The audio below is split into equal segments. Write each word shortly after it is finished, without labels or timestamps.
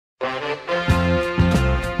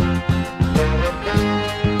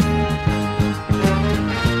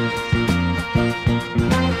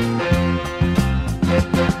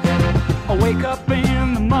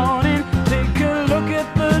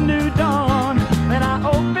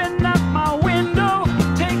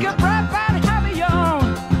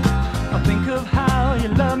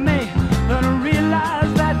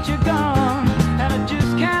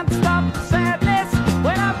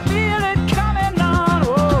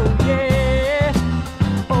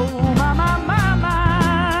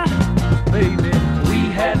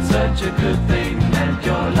good thing, and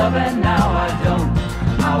your love, and now I don't.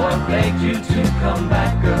 How I begged you to come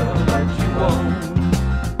back, girl, but you won't.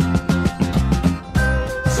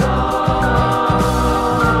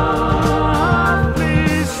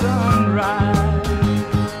 Softly sunrise,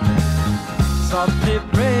 softly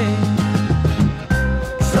pray,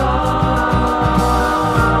 softly,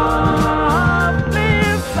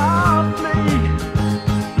 softly,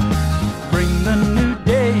 bring the new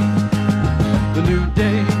day, the new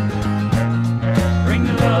day. Bring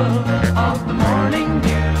the love of the morning dew.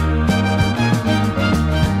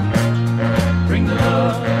 Bring the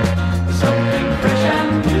love of something fresh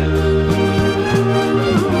and new.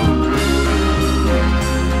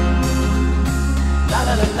 La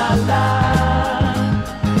la la la la.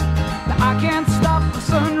 Now I can't stop the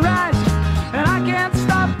sunrise, and I can't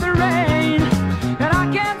stop the rain, and I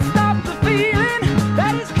can't stop the feeling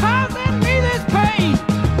that is causing me this pain.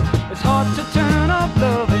 It's hard to turn off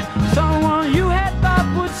loving someone you had thought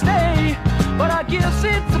would stay, but I guess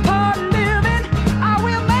it's a part of living. I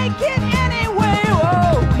will make it anyway.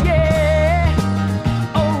 Oh yeah,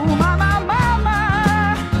 oh my, my, my,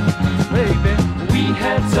 my. Baby, we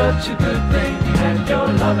had such a good thing, had your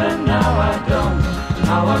love, and now I don't.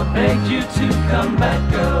 How I begged you to come back,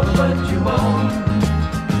 girl, but you won't.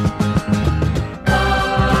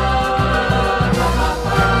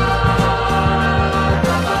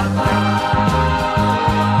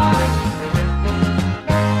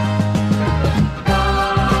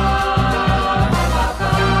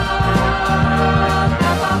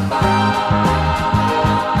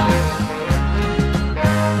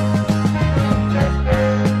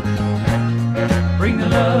 Bring the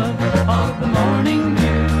love of the morning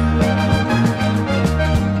dew.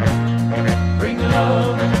 Bring the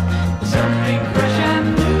love of something fresh and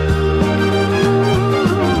new.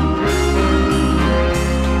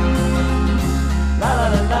 La la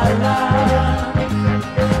la la la.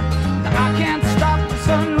 Now I can't stop the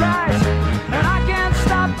sunrise, and I can't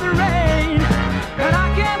stop the rain, and I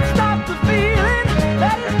can't stop the feeling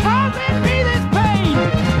that is causing me this pain.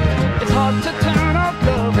 It's hard to turn off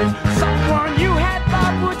loving someone you had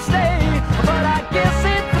thought would stay, but I guess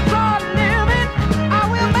it's a part of living. I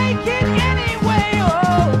will make it anyway.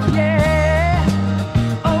 Oh yeah,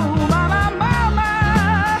 oh my, my, my, my.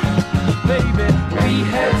 Baby, we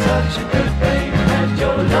had such a good